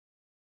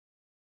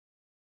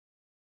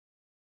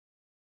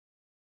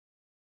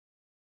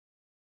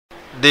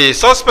The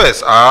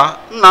suspects are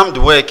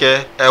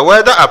Nnamdi, a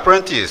welder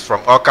apprentice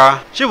from Awka,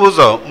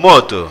 Chibuzo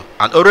Moto,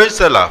 an orange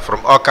seller from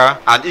Awka,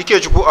 and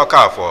Ikechukwu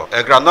Okafor,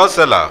 a groundnut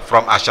seller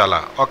from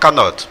Ashala, Awka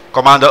North.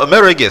 Commander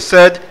Omerege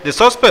said the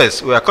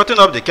suspects were cutting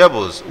up the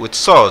cables with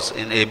saws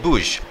in a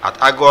bush at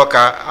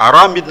Agwoka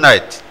around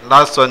midnight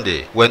last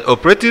Sunday when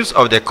operatives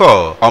of the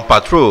Corps on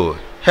patrol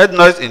heard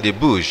noise in the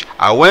bush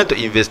and went to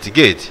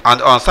investigate,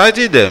 and on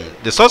sighting them,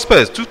 the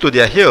suspects took to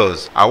their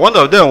heels, and one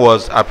of them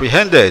was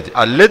apprehended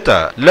and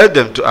later led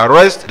them to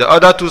arrest the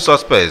other two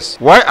suspects,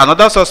 while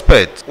another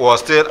suspect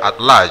was still at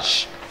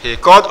large. He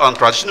called on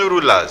traditional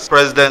rulers,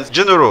 presidents,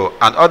 general,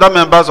 and other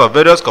members of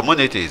various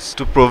communities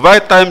to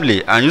provide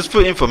timely and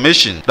useful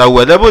information that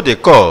will enable the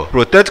Corps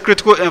protect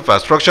critical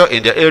infrastructure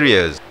in their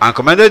areas, and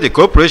commended the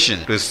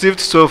cooperation received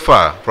so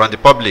far from the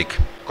public.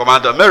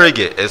 Commander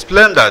Merige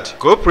explained that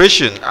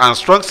cooperation and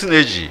strong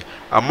synergy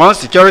among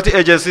security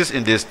agencies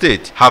in the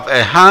state have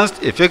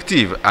enhanced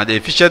effective and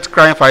efficient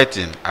crime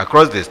fighting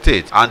across the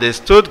state, and they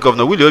extolled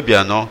Governor Willie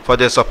Obiano for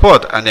the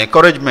support and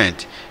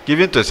encouragement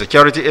given to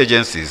security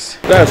agencies.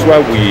 That's why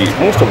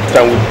most of the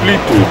time we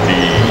plead to the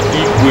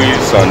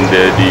Igwes and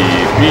the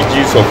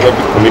PGs of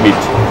every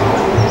community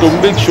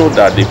to make sure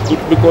that they put,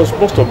 because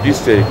most of these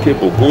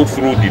cable go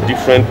through the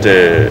different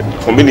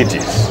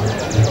communities,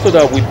 so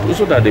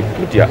that they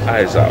put their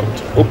eyes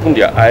out, open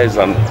their eyes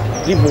and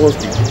give us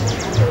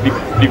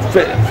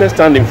the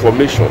first-hand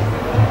information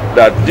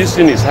that this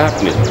thing is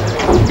happening.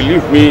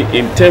 Believe me,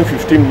 in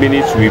 10-15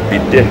 minutes we'll be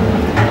there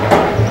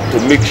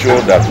to make sure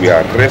that we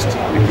arrest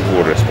the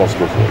people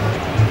responsible for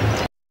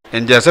it.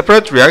 In their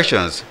separate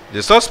reactions,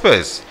 the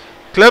suspects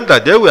claimed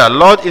that they were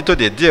lured into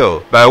the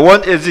deal by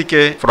one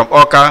Ezike from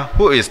Awka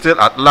who is still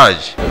at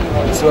large.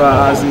 So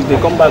as they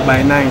come back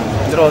by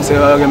 9, they don't say,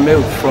 okay,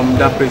 mail from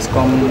that place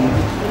come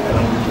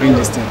bring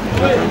this thing.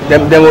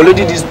 They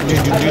already do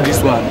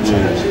this one.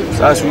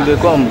 So as they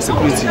come,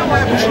 security,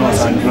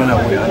 insurance, and run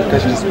away and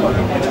catch this one.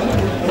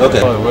 Okay.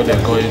 What they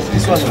call is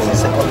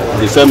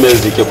the same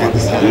as the people.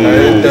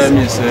 Every time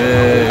you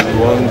say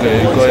one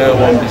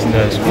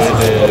business where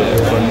they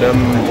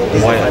condemn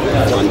wire.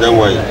 Condemn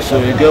wire. So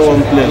you get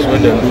one place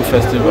where they do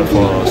festival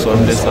for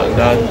Sundays and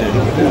that day.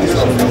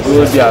 So we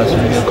go there, so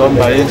we come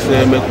by and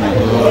say make we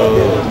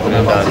go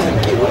bring that.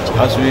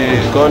 As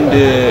we come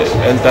there,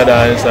 enter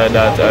the inside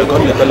that, I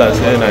come to tell us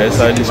saying I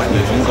inside this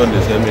place, we come to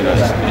say me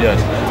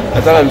yes.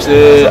 At times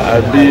say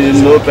I be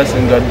no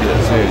person got there,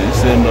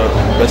 say no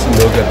person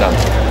no get that.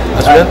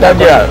 As we enter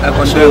there,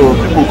 so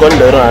people come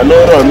there run, I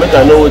know run, make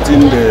I know what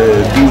in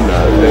the do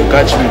now, they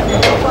catch me.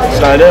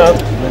 So I then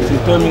he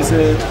told me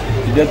say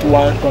you get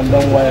one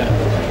condom wire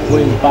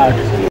going back.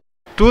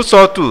 2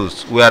 saw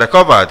tools were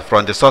recovered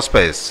from the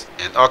suspects.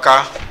 In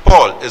Awka,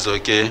 Paul is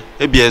okay,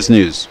 ABS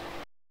News.